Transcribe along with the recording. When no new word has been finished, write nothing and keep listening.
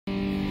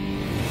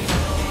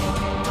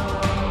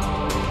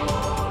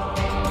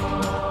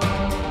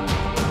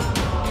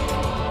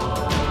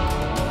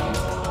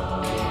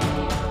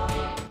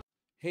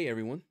Hey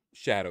everyone,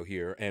 Shaedow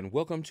here, and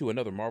welcome to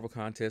another Marvel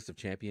Contest of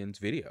Champions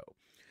video.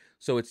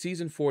 So it's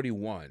season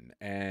 41,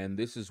 and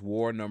this is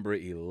war number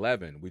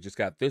 11. We just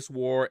got this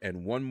war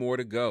and one more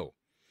to go.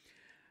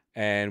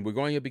 And we're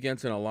going up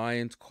against an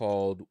alliance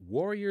called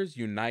Warriors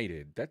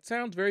United. That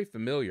sounds very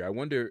familiar. I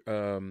wonder,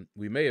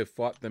 we may have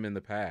fought them in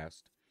the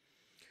past.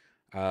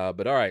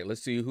 But all right,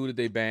 let's see, who did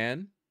they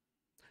ban?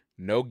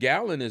 No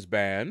Gallon is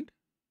banned.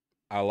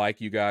 I like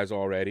you guys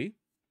already.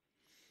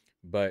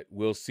 But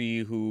we'll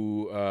see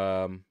who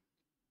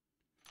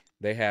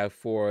they have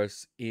for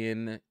us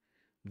in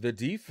the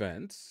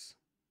defense.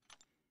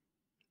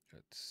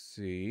 Let's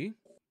see.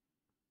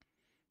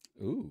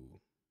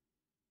 Ooh.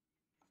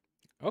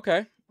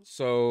 Okay,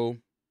 so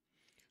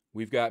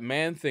we've got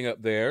Man-Thing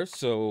up there,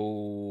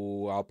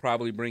 so I'll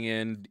probably bring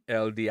in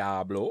El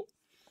Diablo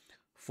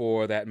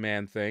for that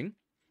Man-Thing.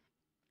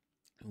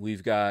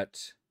 We've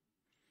got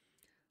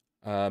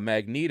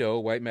Magneto,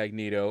 White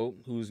Magneto,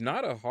 who's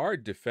not a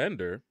hard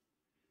defender.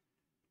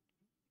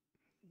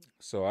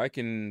 So I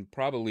can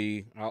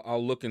probably,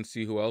 I'll look and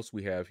see who else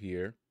we have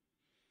here.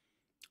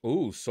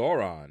 Ooh,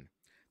 Sauron.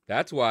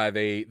 That's why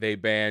they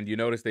banned, you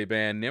notice they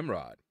banned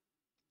Nimrod.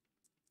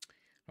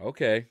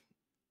 Okay.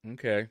 And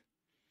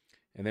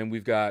then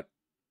we've got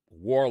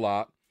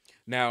Warlock.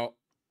 Now,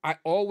 I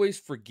always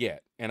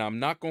forget, and I'm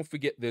not going to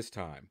forget this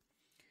time.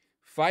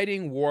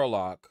 Fighting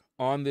Warlock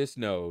on this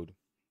node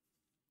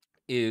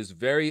is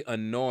very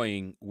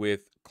annoying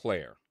with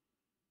Claire.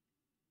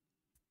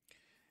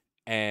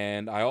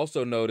 And I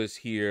also notice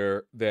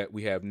here that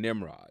we have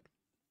Nimrod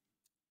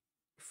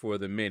for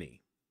the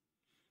mini.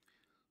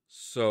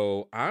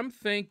 So I'm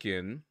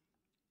thinking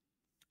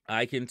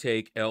I can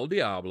take El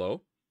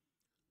Diablo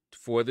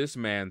for this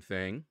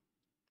Man-Thing.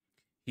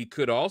 He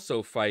could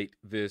also fight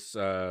this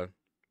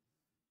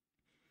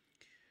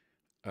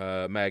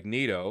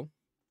Magneto,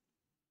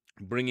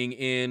 bringing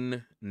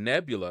in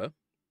Nebula,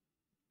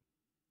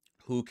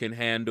 who can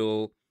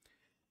handle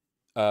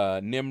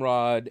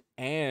Nimrod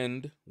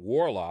and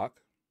Warlock,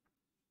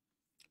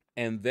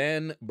 and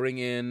then bring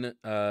in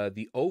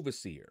the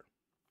Overseer.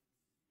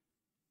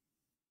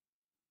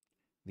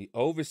 The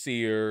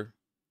Overseer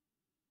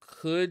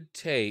could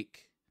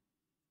take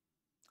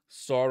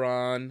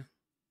Sauron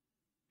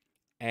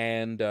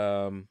and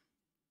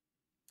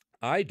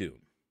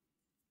Idun.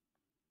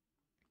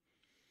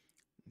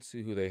 Let's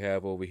see who they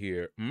have over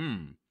here.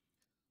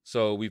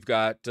 So we've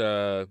got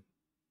Korg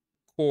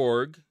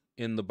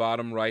in the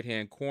bottom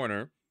right-hand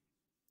corner.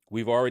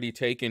 We've already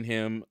taken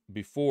him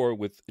before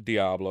with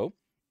Diablo,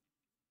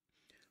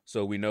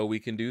 so we know we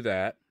can do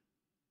that.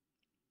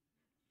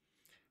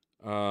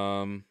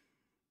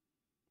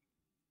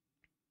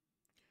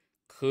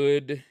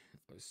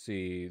 Let's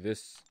see,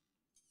 this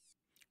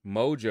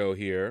Mojo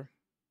here.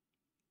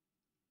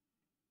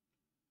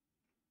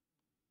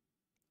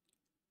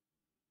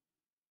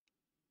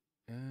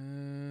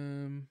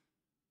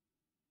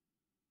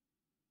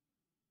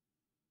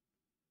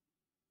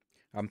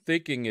 I'm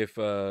thinking if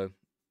the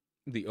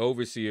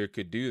Overseer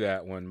could do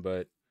that one,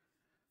 but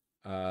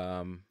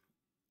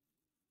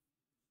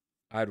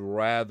I'd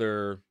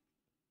rather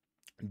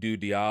do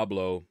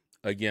Diablo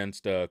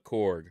against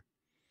Korg.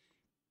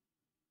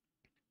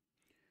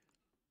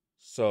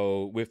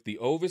 So with the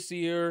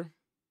Overseer,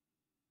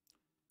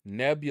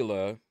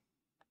 Nebula,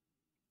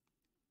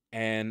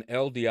 and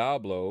El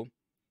Diablo,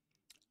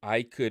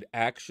 I could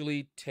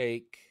actually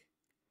take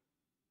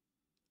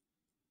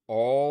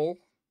all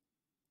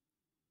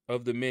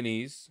of the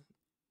minis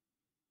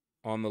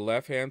on the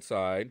left-hand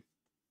side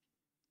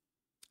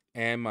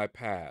and my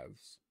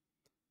paths,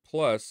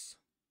 plus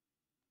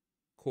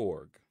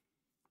Korg.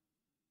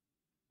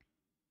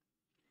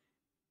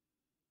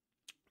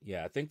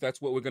 Yeah, I think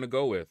that's what we're going to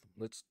go with.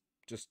 Let's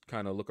just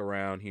kind of look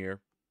around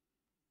here.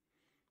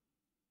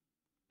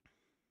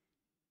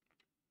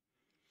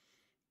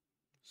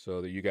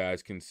 So that you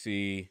guys can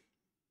see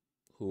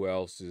who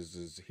else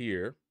is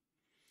here.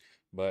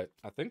 But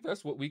I think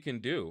that's what we can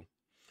do.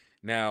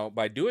 Now,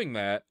 by doing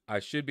that, I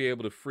should be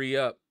able to free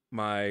up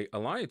my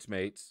alliance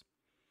mates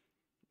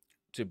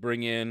to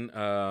bring in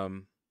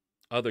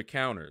other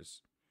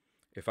counters.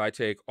 If I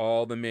take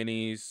all the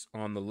minis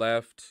on the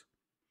left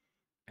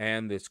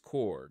and this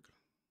Korg.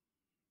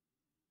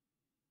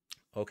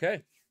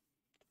 Okay.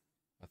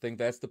 I think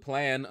that's the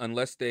plan,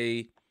 unless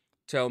they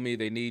tell me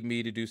they need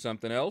me to do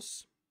something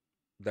else.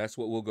 That's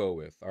what we'll go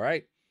with. All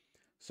right.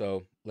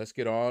 So let's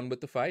get on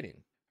with the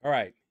fighting. All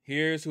right.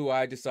 Here's who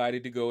I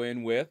decided to go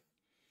in with.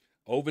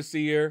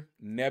 Overseer,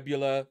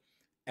 Nebula,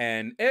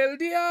 and El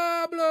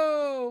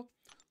Diablo,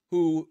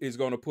 who is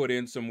going to put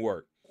in some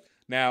work.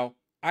 Now,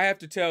 I have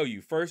to tell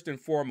you, first and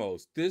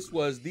foremost, this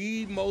was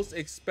the most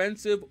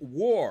expensive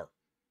war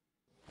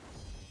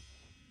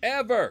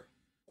ever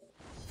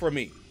for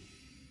me.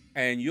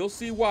 And you'll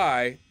see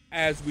why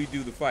as we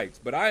do the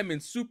fights. But I'm in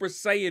Super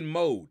Saiyan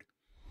mode.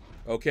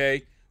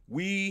 Okay?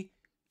 We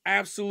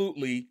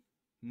absolutely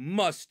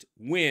must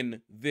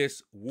win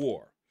this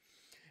war.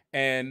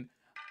 And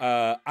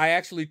I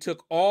actually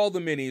took all the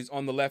minis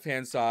on the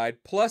left-hand side,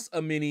 plus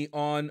a mini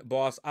on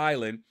Boss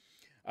Island.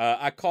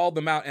 I called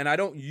them out, and I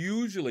don't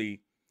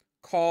usually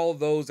call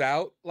those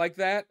out like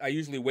that. I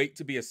usually wait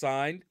to be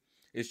assigned.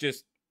 It's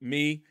just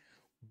me.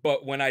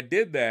 But when I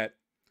did that,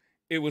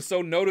 it was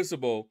so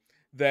noticeable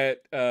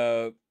that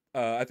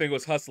I think it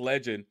was Huss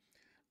Legend,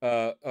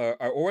 or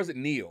was it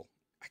Neil?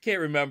 I can't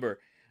remember.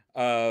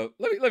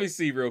 Let me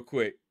see real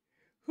quick.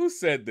 Who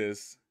said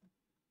this?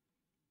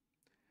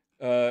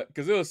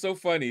 Because it was so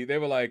funny. They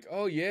were like,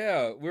 "Oh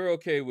yeah, we're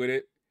okay with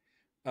it."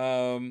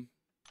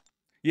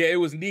 Yeah, it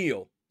was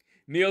Neil.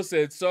 Neil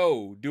said,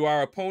 "So, do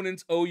our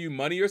opponents owe you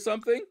money or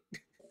something?"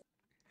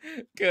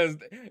 Because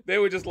they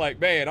were just like,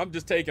 "Man, I'm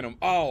just taking them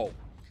all."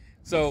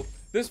 So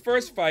this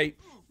first fight,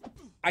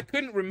 I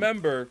couldn't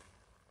remember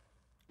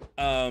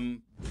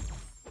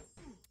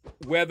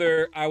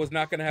whether I was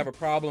not going to have a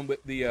problem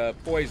with the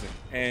poison,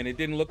 and it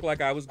didn't look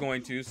like I was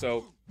going to.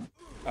 So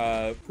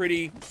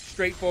pretty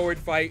straightforward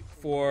fight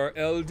for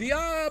El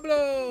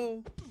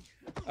Diablo.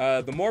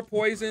 The more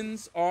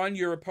poisons on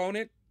your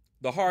opponent,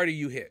 the harder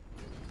you hit.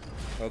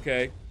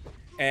 Okay,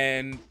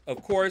 and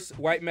of course,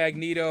 White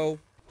Magneto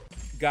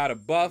got a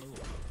buff,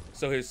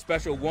 so his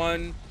special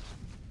 1,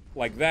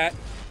 like that,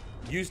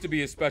 used to be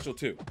his special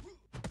 2.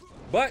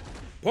 But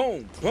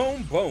boom,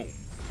 boom, boom,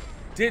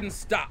 didn't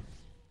stop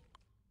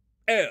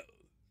El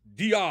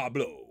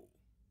Diablo.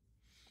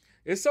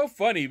 It's so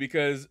funny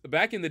because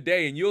back in the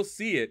day, and you'll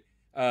see it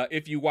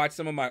if you watch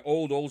some of my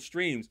old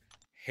streams,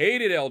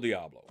 hated El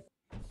Diablo.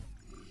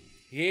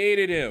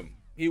 Hated him.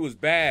 He was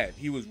bad.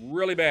 He was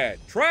really bad.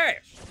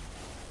 Trash.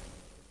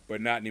 But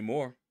not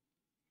anymore.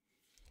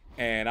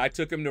 And I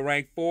took him to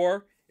rank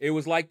 4. It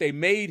was like they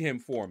made him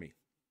for me.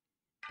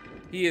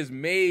 He is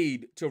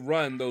made to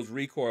run those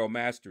recoil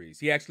masteries.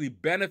 He actually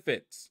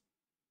benefits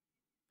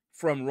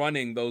from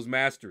running those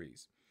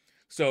masteries.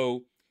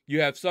 So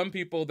you have some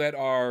people that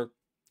are,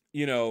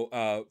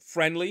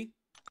 friendly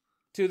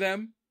to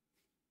them,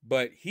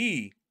 but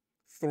he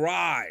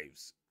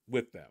thrives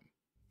with them.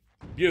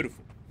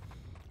 Beautiful.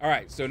 All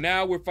right, so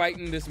now we're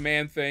fighting this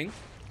man thing.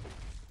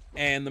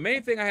 And the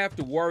main thing I have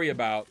to worry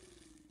about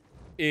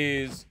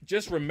is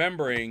just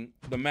remembering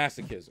the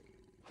masochism.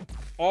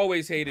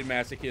 Always hated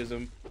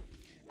masochism.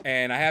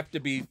 And I have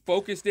to be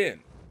focused in,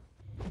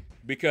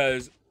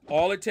 because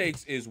all it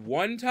takes is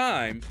one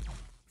time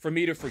for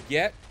me to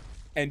forget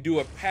and do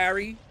a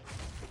parry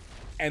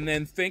and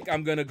then think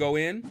I'm going to go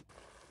in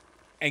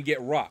and get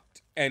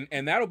rocked. And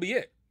that'll be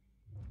it.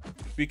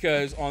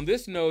 Because on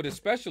this node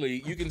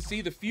especially, you can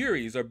see the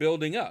Furies are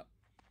building up.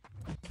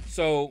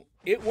 So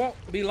it won't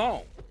be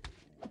long.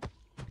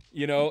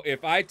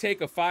 If I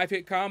take a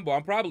 5-hit combo,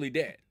 I'm probably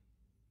dead.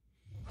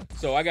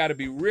 So I got to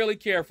be really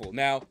careful.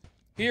 Now,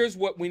 here's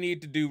what we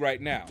need to do right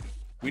now.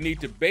 We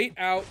need to bait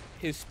out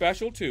his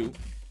special 2,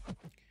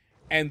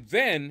 and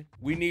then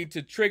we need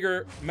to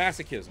trigger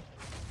masochism.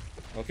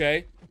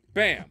 Okay?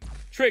 Bam.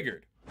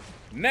 Triggered.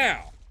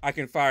 Now I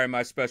can fire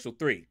my special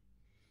 3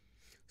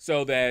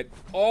 so that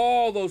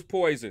all those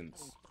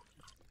poisons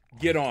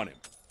get on him.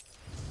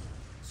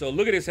 So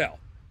look at his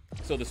health.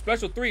 So the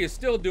special 3 is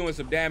still doing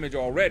some damage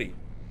already,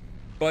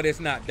 but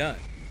it's not done.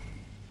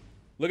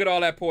 Look at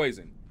all that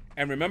poison.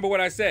 And remember what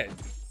I said.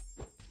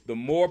 The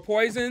more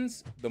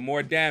poisons, the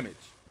more damage.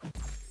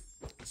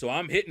 So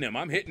I'm hitting him.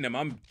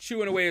 I'm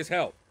chewing away his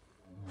health.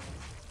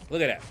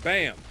 Look at that.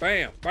 Bam,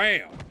 bam,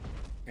 bam.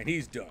 And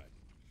he's done.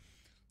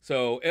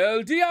 So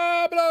El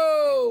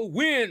Diablo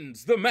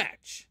wins the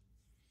match.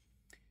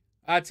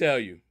 I tell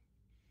you,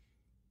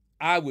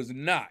 I was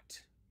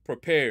not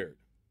prepared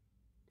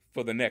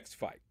for the next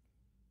fight.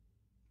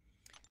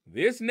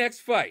 This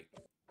next fight,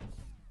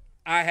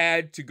 I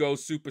had to go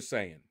Super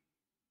Saiyan.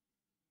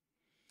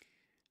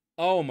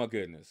 Oh my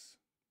goodness.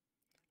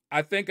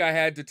 I think I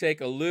had to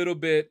take a little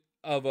bit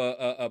of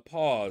a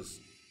pause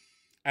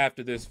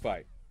after this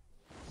fight.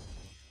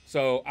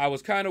 So I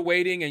was kind of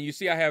waiting, and you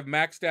see I have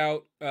maxed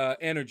out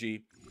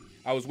energy.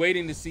 I was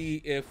waiting to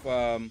see if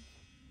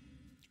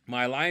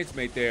my alliance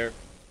mate there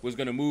was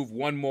going to move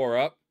one more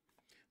up.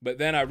 But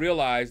then I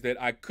realized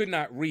that I could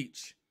not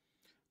reach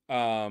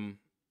Korg.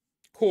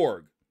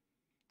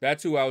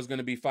 That's who I was going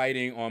to be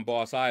fighting on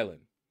Boss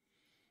Island.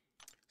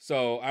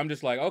 So I'm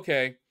just like,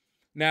 okay.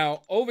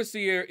 Now,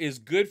 Overseer is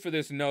good for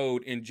this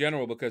node in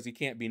general because he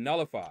can't be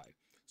nullified.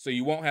 So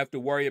you won't have to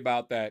worry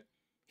about that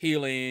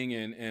healing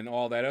and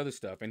all that other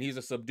stuff. And he's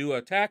a subdue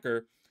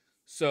attacker.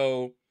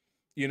 So,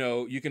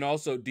 you can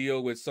also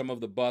deal with some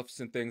of the buffs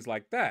and things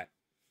like that.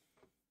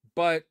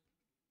 But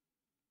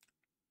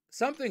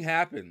something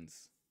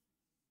happens.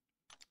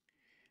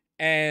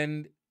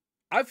 And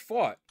I've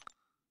fought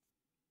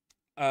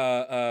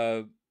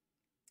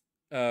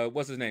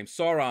what's his name?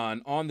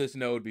 Sauron on this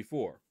node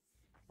before,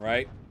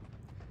 right?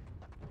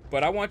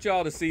 But I want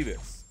y'all to see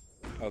this,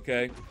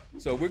 okay?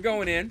 So we're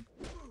going in.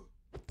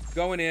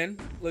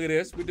 Look at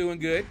this. We're doing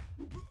good.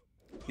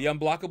 The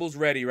unblockable's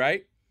ready,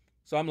 right?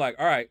 So I'm like,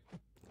 all right,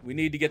 we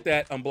need to get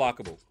that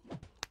unblockable.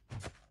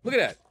 Look at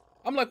that.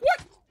 I'm like,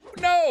 what?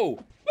 No.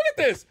 Look at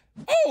this.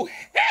 Oh,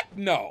 heck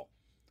no.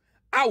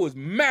 I was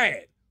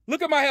mad.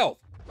 Look at my health.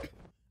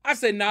 I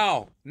said,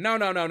 no.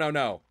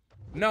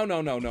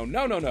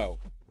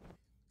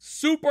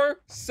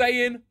 Super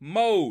Saiyan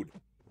mode.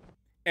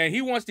 And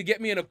he wants to get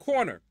me in a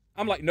corner.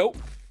 I'm like, nope.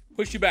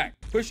 Push you back.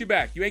 Push you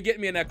back. You ain't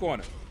getting me in that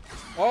corner.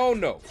 Oh,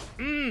 no.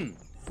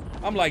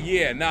 I'm like,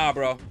 yeah, nah,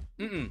 bro.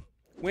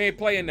 We ain't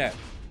playing that.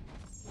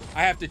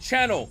 I have to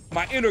channel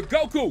my inner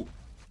Goku.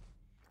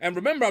 And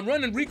remember, I'm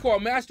running recoil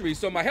mastery,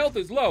 so my health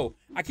is low.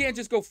 I can't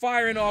just go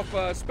firing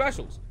off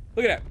specials.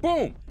 Look at that.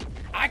 Boom.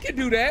 I can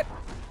do that.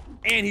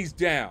 And he's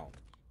down.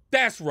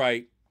 That's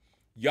right.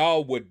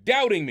 Y'all were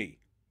doubting me.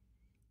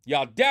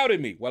 Y'all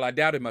doubted me. Well, I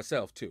doubted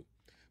myself, too.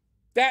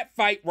 That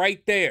fight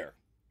right there,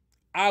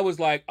 I was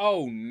like,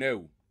 oh,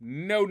 no.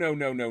 No, no,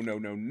 no, no, no,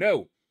 no,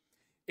 no.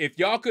 If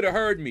y'all could have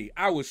heard me,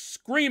 I was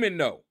screaming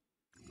no.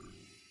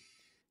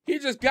 He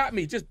just got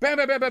me. Just bam,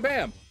 bam, bam, bam,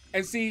 bam.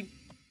 And see,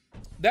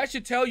 that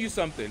should tell you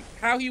something.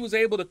 How he was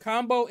able to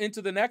combo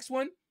into the next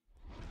one,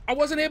 I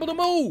wasn't able to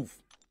move.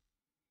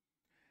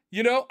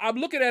 You know, I'm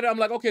looking at it, I'm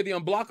like, okay, the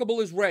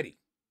unblockable is ready.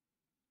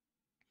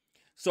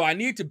 So I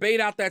need to bait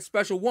out that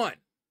special one,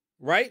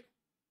 right?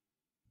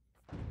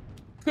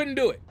 Couldn't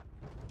do it.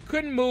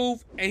 Couldn't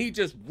move, and he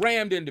just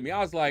rammed into me. I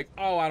was like,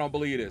 oh, I don't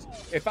believe this.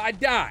 If I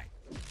die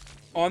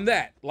on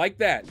that, like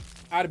that,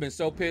 I'd have been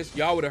so pissed.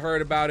 Y'all would have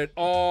heard about it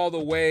all the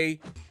way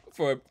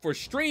for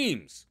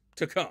streams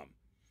to come.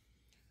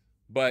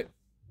 But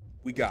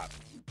we got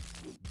him.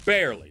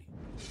 Barely.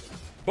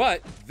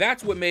 But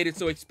that's what made it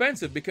so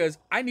expensive, because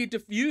I need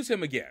to use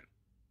him again.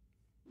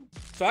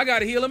 So I got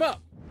to heal him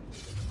up.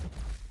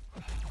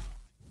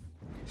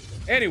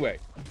 Anyway,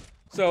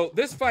 so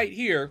this fight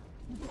here,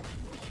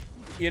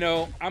 you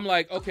know, I'm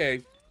like,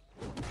 okay,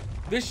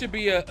 this should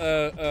be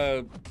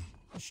a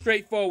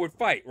straightforward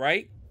fight,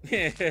 right?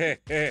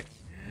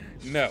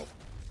 No.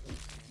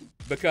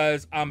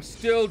 Because I'm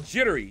still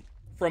jittery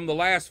from the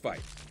last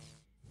fight.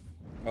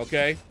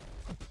 Okay?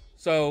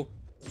 So,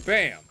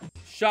 bam.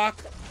 Shock.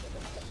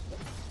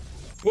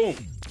 Boom.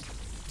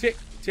 Tick,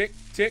 tick,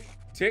 tick,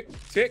 tick,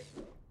 tick.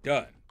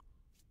 Done.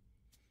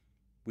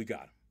 We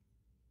got him.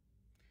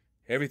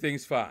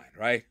 Everything's fine,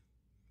 right?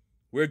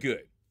 We're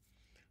good.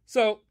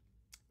 So,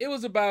 it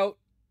was about,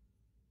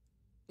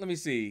 let me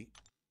see.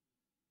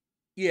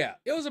 Yeah,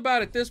 it was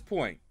about at this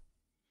point,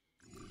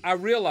 I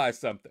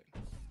realized something.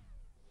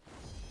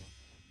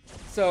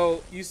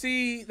 So, you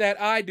see that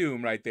eye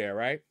doom right there,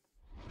 right?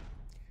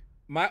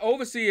 My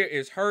overseer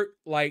is hurt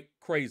like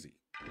crazy.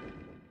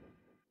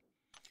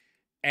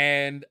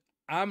 And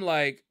I'm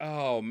like,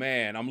 oh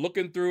man, I'm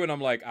looking through and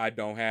I'm like, I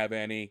don't have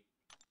any.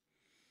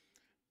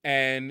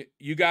 And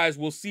you guys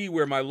will see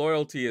where my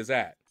loyalty is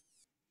at.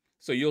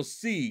 So you'll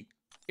see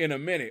in a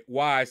minute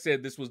why I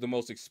said this was the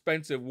most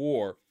expensive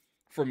war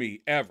for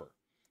me ever.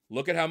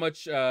 Look at how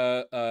much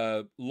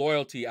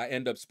loyalty I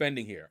end up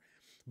spending here.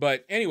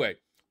 But anyway,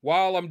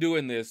 while I'm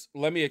doing this,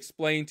 let me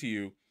explain to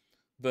you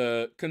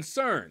the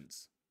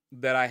concerns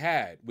that I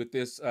had with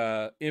this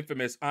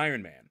infamous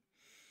Iron Man.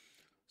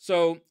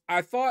 So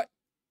I thought,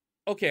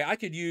 okay, I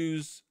could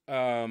use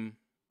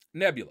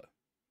Nebula.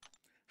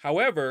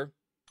 However,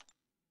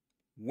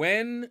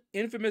 when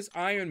infamous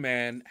Iron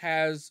Man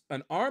has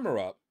an armor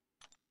up,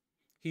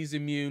 he's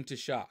immune to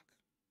shock.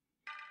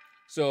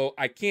 So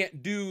I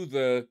can't do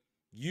the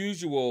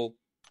usual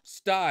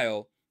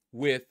style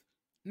with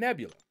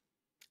Nebula.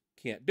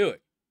 Can't do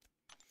it.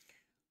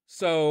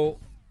 So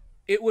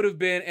it would have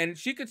been, and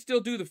she could still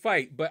do the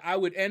fight, but I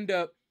would end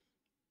up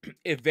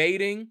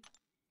evading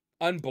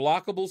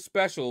unblockable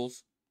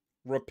specials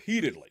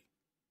repeatedly.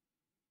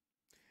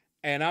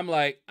 And I'm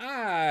like,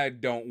 I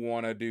don't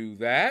want to do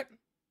that.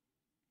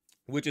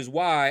 Which is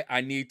why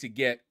I need to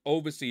get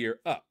Overseer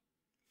up.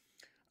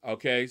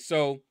 Okay,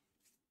 so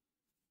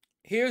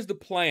here's the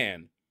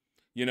plan,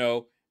 you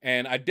know,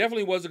 and I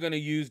definitely wasn't going to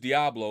use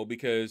Diablo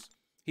because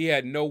he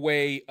had no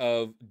way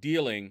of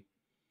dealing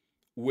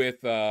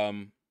with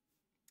the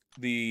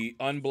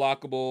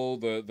unblockable,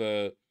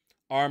 the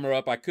armor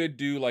up. I could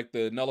do like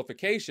the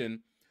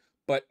nullification,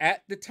 but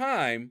at the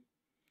time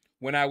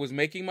when I was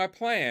making my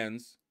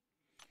plans,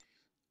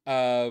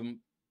 I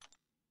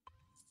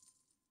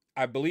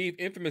believe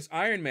infamous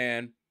Iron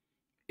Man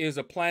is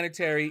a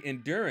planetary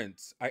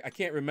endurance. I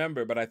can't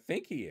remember, but I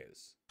think he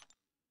is.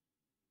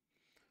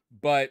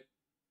 But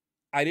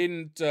I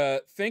didn't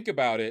think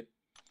about it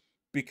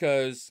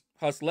because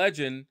Hus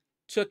Legend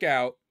took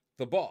out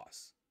the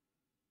boss.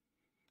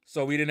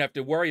 So we didn't have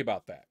to worry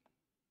about that.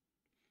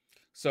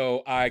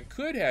 So I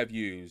could have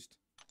used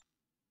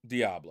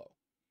Diablo.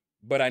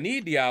 But I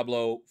need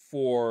Diablo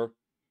for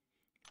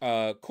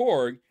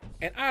Korg,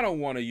 and I don't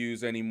want to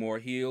use any more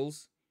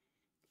heals.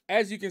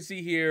 As you can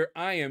see here,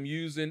 I am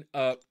using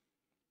up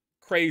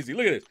crazy.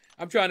 Look at this.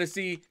 I'm trying to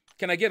see,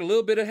 can I get a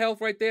little bit of health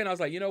right there? And I was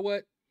like, you know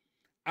what?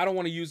 I don't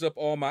want to use up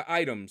all my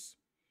items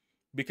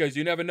because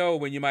you never know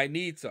when you might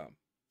need some.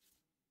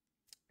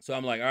 So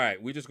I'm like, all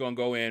right, we're just going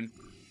to go in.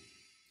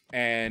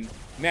 And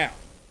now,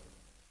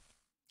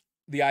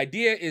 the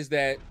idea is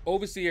that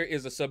Overseer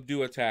is a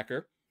subdue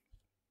attacker.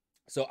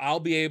 So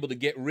I'll be able to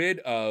get rid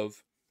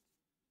of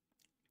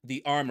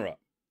the armor up.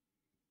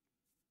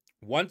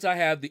 Once I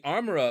have the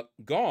armor up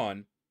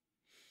gone,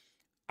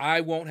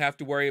 I won't have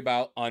to worry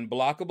about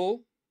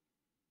unblockable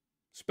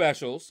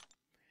specials,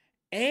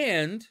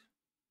 and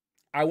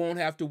I won't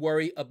have to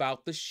worry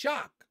about the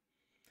shock.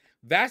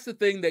 That's the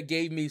thing that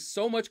gave me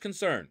so much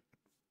concern.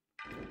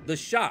 The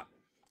shock.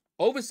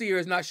 Overseer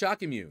is not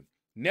shock immune.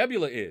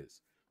 Nebula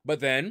is. But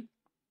then,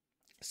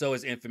 so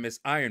is infamous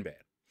Iron Man.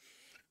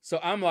 So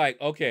I'm like,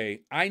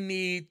 okay, I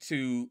need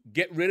to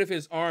get rid of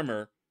his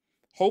armor.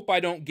 Hope I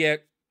don't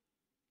get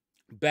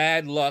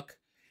bad luck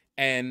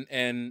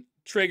and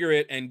trigger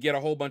it and get a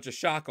whole bunch of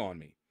shock on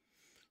me.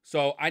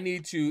 So I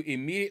need to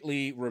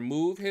immediately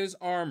remove his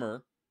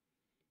armor,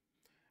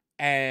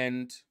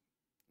 and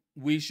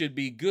we should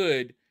be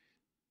good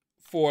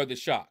for the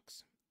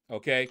shocks.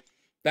 Okay?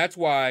 That's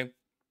why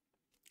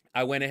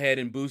I went ahead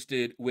and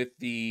boosted with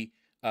the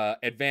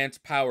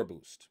advanced power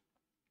boost.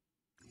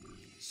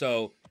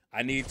 So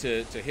I need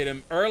to hit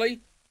him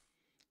early,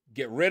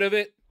 get rid of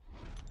it,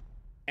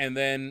 and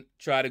then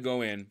try to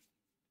go in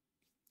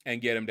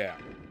and get him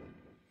down.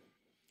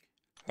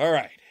 All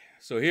right,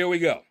 so here we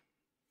go.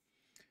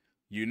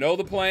 You know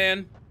the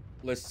plan.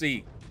 Let's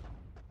see.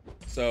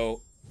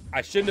 So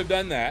I shouldn't have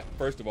done that,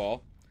 first of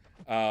all.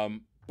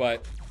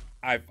 But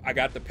I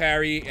got the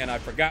parry, and I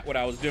forgot what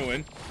I was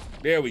doing.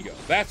 There we go.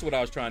 That's what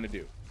I was trying to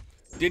do.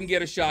 Didn't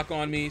get a shock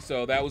on me,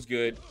 so that was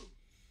good.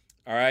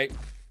 All right.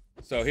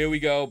 So here we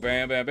go.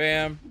 Bam, bam,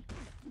 bam.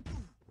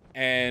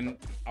 And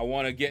I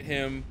want to get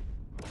him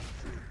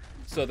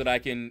so that I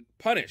can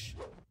punish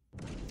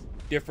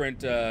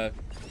different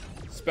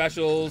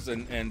specials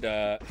and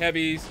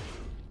heavies.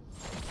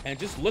 And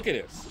just look at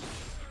this.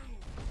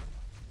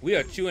 We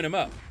are chewing him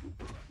up.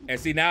 And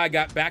see, now I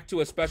got back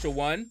to a special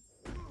one.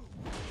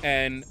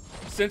 And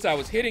since I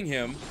was hitting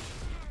him,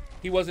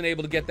 he wasn't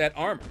able to get that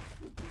armor.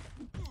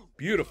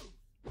 Beautiful,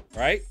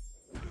 right?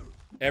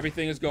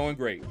 Everything is going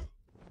great.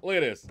 Look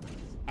at this.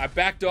 I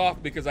backed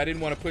off because I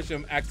didn't want to push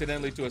him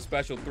accidentally to a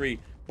special 3,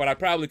 but I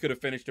probably could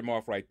have finished him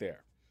off right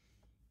there.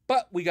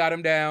 But we got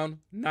him down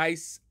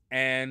nice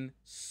and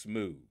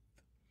smooth.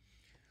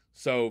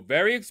 So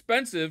very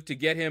expensive to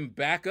get him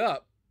back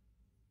up,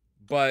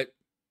 but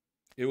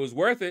it was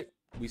worth it.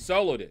 We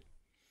soloed it.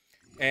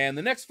 And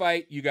the next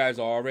fight, you guys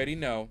already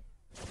know.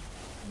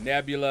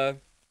 Nebula.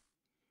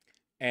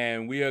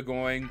 And we are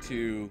going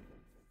to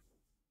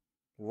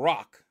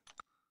rock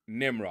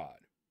Nimrod.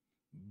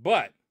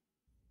 But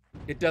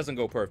it doesn't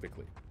go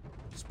perfectly.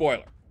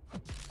 Spoiler.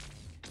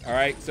 All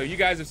right, so you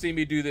guys have seen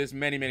me do this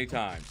many, many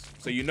times.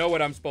 So you know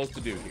what I'm supposed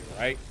to do here,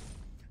 right?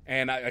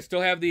 And I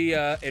still have the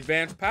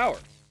advanced power.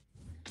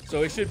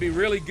 So it should be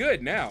really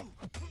good now.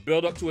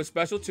 Build up to a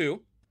special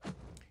 2.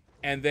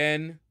 And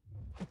then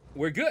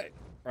we're good,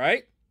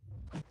 right?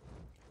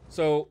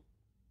 So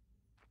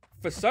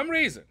for some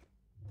reason,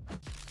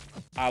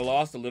 I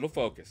lost a little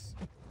focus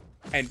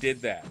and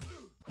did that.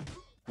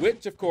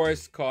 Which, of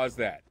course, caused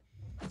that.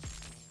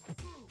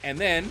 And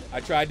then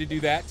I tried to do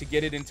that to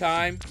get it in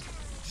time.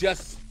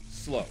 Just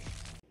slow.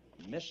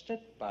 Missed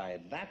it by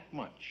that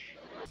much.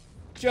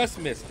 Just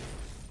missed it.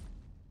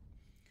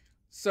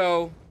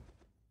 So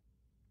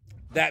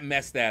that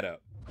messed that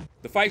up.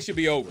 The fight should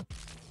be over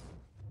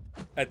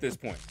at this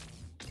point.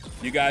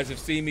 You guys have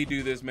seen me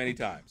do this many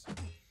times.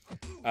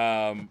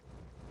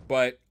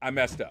 But I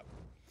messed up.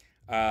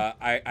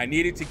 I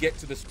needed to get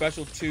to the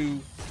special 2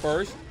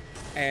 first.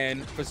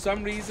 And for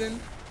some reason,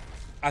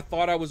 I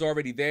thought I was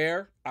already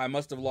there. I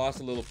must have lost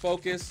a little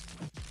focus.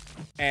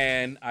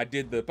 And I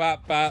did the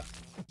pop, pop.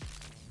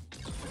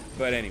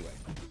 But anyway.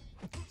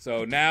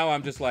 So now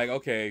I'm just like,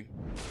 okay,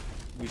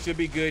 we should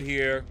be good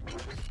here.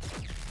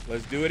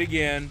 Let's do it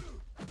again.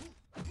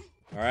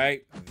 All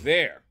right,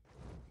 there.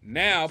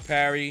 Now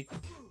parry,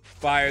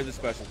 fire the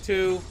special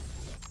 2,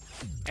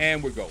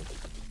 and we're golden.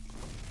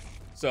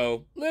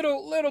 So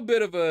little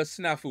bit of a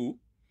snafu,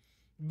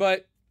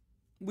 but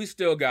we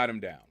still got him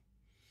down.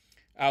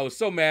 I was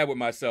so mad with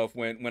myself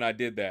when I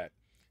did that.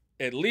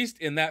 At least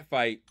in that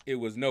fight, it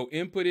was no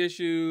input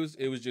issues.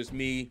 It was just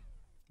me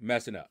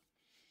messing up.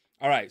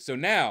 All right, so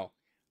now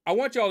I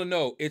want y'all to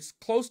know it's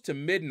close to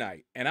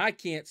midnight and I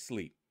can't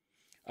sleep.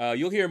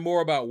 You'll hear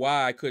more about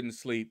why I couldn't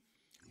sleep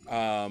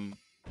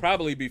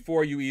probably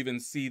before you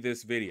even see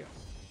this video.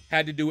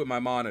 Had to do with my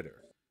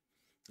monitor,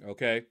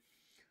 okay?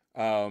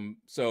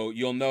 So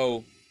you'll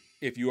know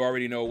if you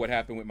already know what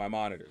happened with my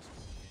monitors.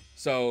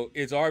 So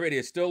it's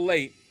still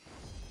late.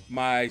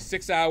 My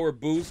 6-hour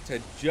boost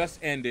had just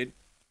ended.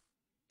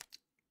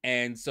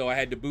 And so I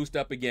had to boost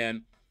up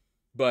again.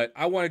 But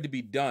I wanted to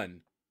be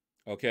done,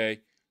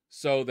 okay?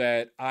 So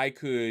that I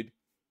could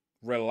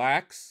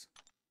relax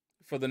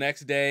for the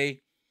next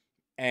day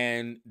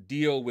and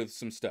deal with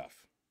some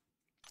stuff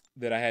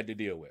that I had to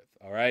deal with,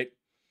 all right?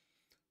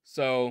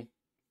 So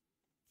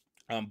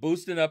I'm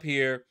boosting up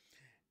here.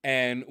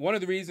 And one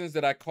of the reasons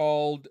that I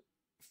called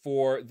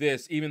for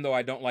this, even though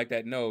I don't like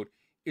that node,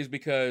 is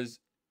because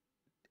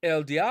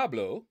El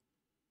Diablo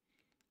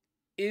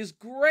is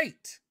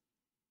great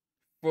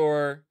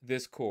for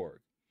this Korg.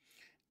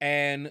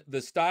 And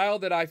the style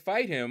that I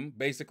fight him,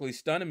 basically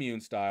stun immune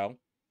style,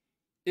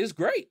 is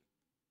great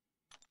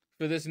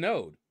for this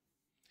node.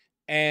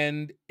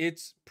 And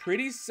it's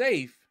pretty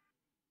safe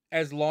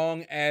as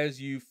long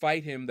as you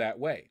fight him that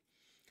way.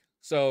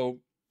 So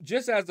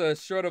just as a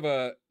sort of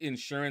a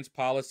insurance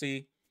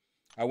policy,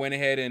 I went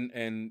ahead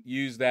and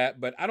used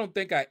that, but I don't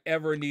think I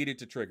ever needed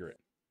to trigger it.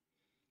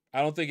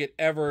 I don't think it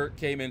ever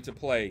came into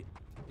play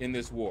in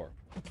this war,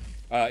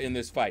 in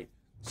this fight.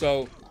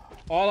 So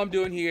all I'm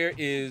doing here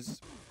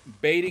is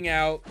baiting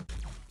out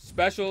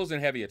specials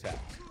and heavy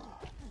attacks.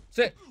 That's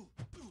it.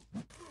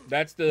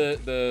 That's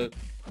the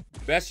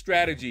best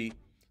strategy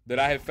that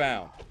I have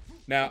found.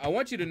 Now, I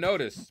want you to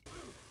notice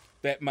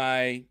that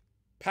my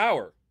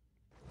power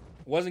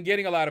wasn't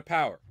getting a lot of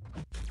power.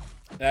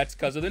 That's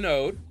because of the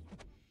node.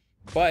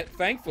 But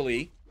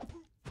thankfully,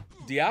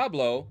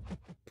 Diablo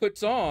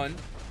puts on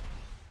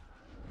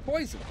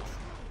poisons.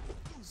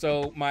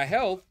 So my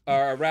health,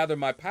 or rather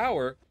my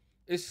power,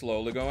 is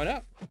slowly going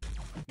up.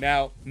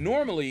 Now,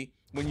 normally,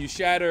 when you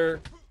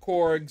shatter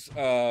Korg's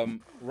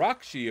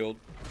rock shield,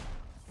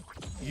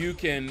 you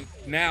can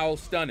now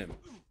stun him.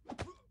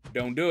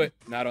 Don't do it,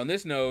 not on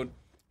this node,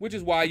 which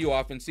is why you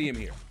often see him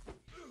here.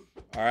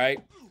 All right,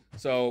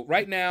 so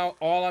right now,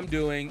 all I'm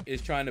doing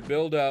is trying to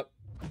build up,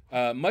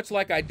 much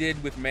like I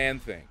did with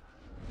Man-Thing.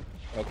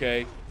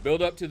 Okay,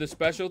 build up to the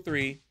special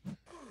 3.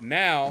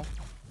 Now,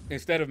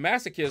 instead of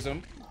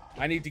masochism,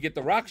 I need to get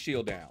the rock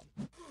shield down.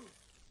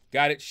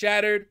 Got it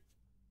shattered.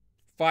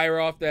 Fire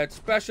off that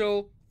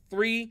special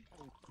 3.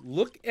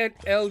 Look at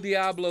El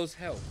Diablo's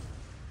health.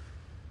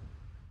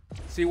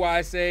 See why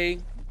I say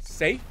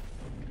safe?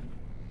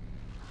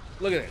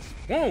 Look at this.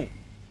 Boom.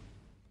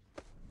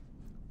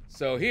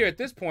 So here at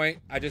this point,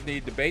 I just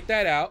need to bait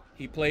that out.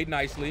 He played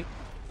nicely.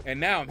 And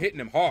now I'm hitting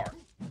him hard.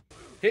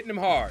 Hitting him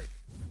hard.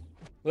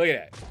 Look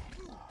at that.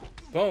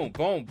 Boom,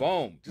 boom,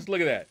 boom. Just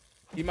look at that.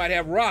 He might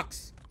have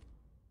rocks.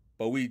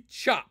 But we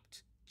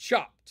chopped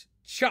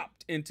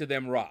into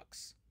them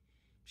rocks.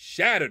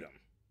 Shattered them.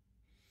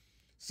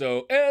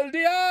 So El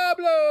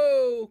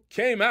Diablo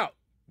came out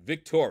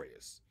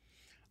victorious.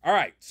 All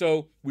right,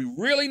 so we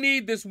really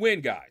need this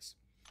win, guys.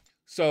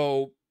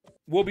 So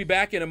we'll be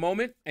back in a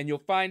moment, and you'll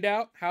find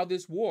out how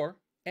this war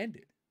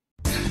ended.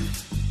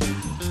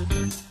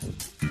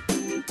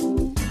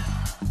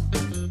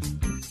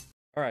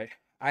 All right,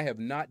 I have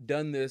not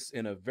done this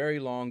in a very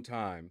long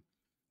time.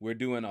 We're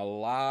doing a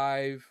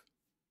live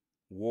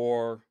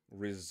war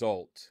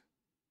result.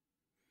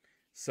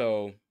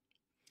 So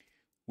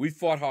we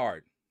fought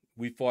hard.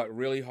 We fought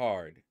really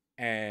hard,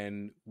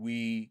 and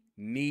we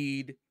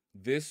need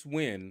this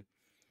win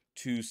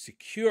to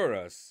secure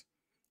us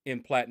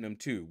in Platinum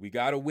 2. We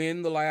got to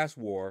win the last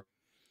war.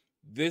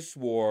 This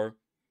war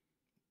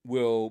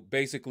will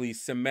basically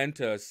cement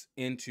us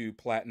into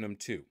Platinum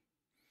 2.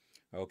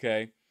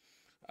 Okay?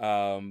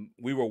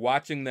 We were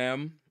watching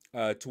them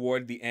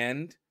toward the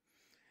end,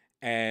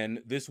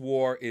 and this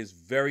war is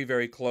very,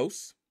 very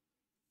close.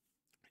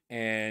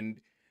 And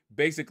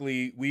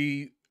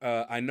basically,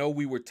 I know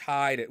we were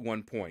tied at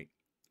one point,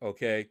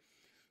 okay?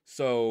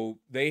 So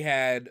they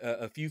had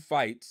a few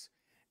fights,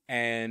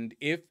 and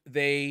if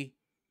they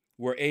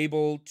were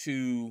able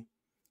to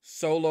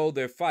solo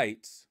their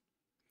fights,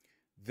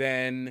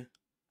 then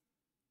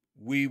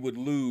we would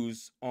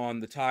lose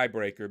on the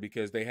tiebreaker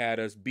because they had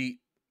us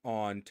beat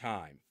on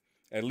time,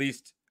 at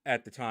least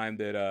at the time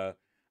that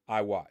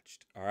I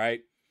watched, all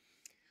right?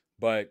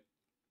 But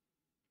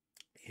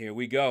here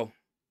we go.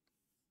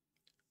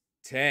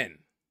 10,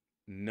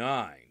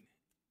 9,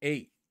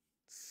 8,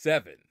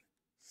 7,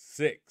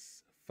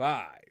 6,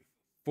 5,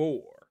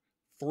 4,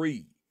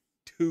 3,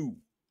 2,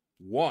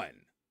 1.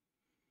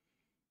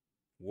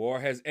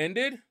 War has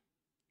ended.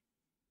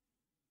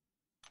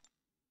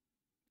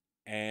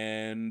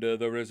 And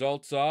the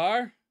results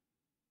are...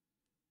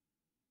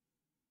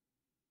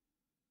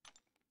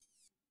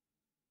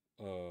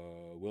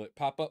 will it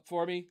pop up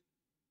for me?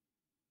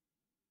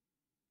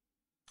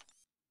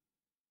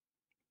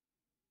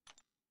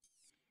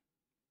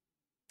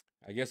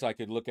 I guess I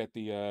could look at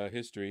the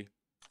history.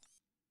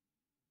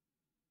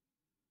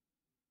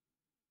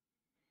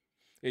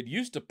 It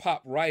used to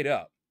pop right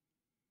up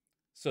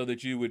so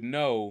that you would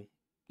know,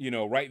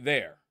 right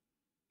there.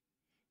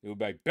 It would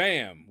be like,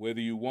 bam, whether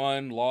you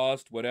won,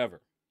 lost,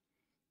 whatever.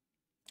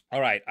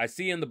 All right, I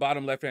see in the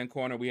bottom left-hand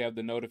corner we have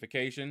the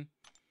notification.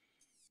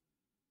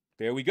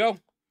 There we go.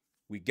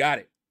 We got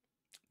it.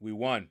 We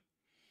won.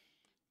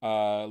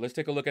 Let's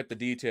take a look at the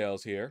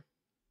details here.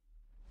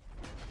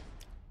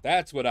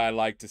 That's what I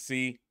like to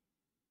see.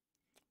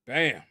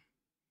 Bam.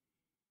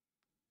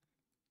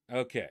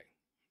 Okay.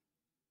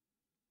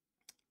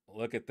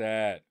 Look at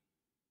that.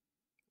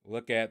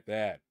 Look at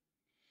that.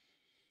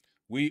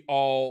 We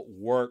all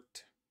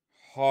worked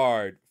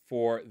hard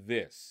for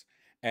this.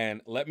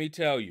 And let me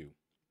tell you,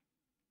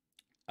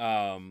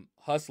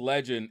 Hus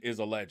Legend is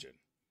a legend.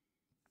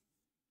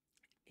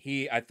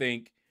 He, I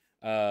think,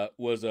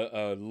 was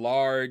a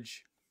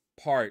large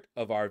part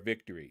of our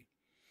victory.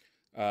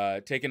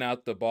 Taking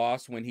out the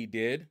boss when he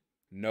did,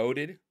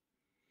 noted,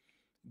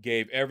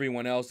 gave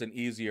everyone else an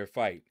easier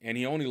fight. And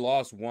he only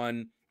lost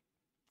 1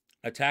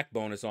 attack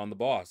bonus on the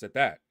boss at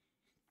that.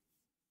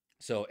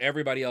 So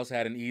everybody else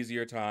had an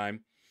easier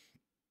time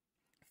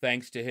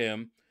thanks to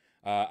him.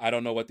 I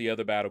don't know what the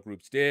other battle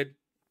groups did,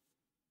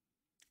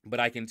 but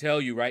I can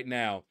tell you right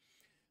now,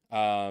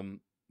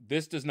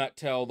 this does not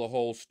tell the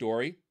whole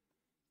story.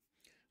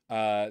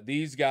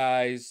 These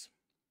guys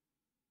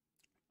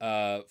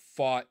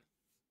fought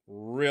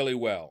really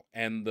well,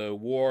 and the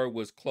war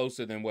was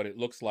closer than what it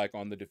looks like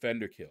on the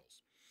defender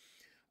kills.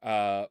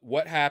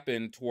 What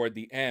happened toward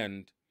the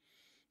end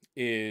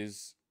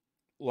is,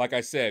 like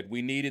I said,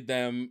 we needed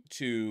them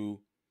to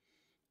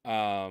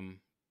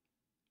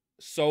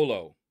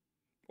solo,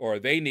 or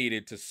they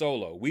needed to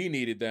solo. We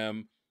needed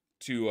them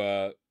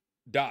to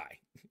die,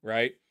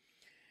 right?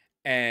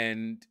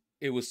 And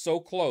it was so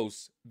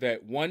close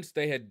that once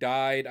they had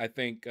died, I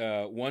think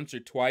once or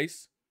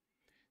twice,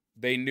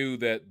 they knew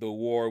that the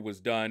war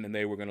was done and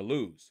they were going to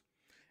lose.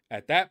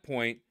 At that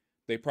point,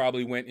 they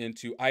probably went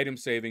into item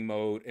saving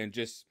mode and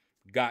just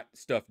got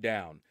stuff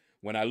down.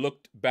 When I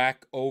looked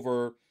back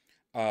over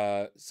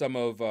some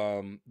of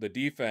the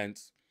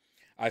defense,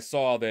 I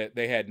saw that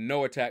they had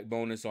no attack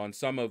bonus on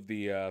some of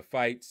the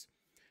fights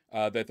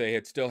that they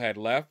had still had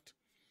left.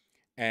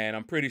 And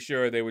I'm pretty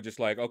sure they were just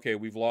like, okay,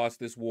 we've lost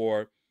this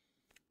war.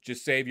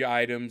 Just save your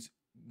items,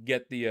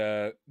 get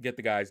the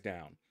guys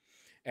down.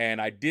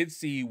 And I did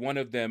see one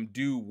of them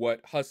do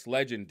what Huss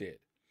Legend did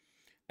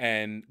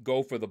and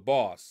go for the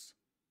boss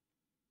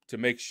to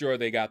make sure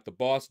they got the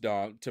boss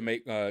down to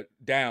make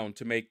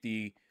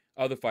the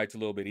other fights a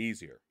little bit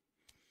easier.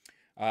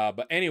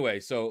 But anyway,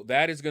 so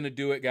that is going to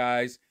do it,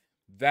 guys.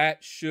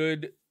 That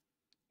should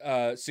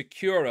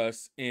secure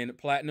us in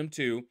Platinum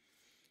 2.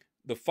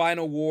 The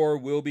final war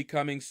will be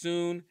coming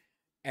soon,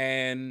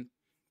 and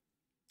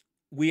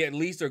we at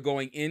least are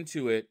going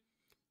into it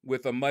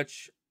with a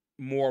much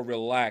more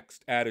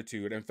relaxed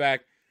attitude. In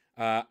fact,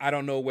 I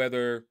don't know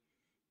whether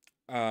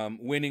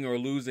winning or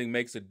losing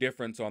makes a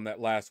difference on that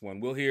last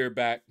one. We'll hear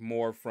back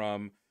more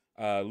from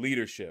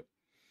leadership,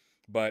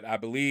 but I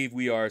believe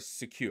we are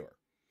secure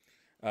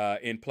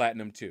in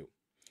Platinum 2.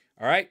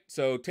 All right,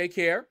 so take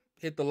care.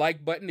 Hit the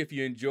like button if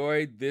you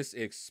enjoyed this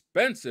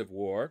expensive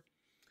war.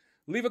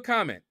 Leave a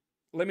comment.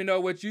 Let me know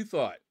what you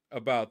thought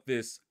about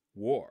this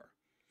war.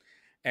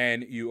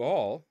 And you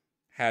all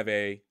have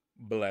a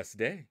blessed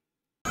day.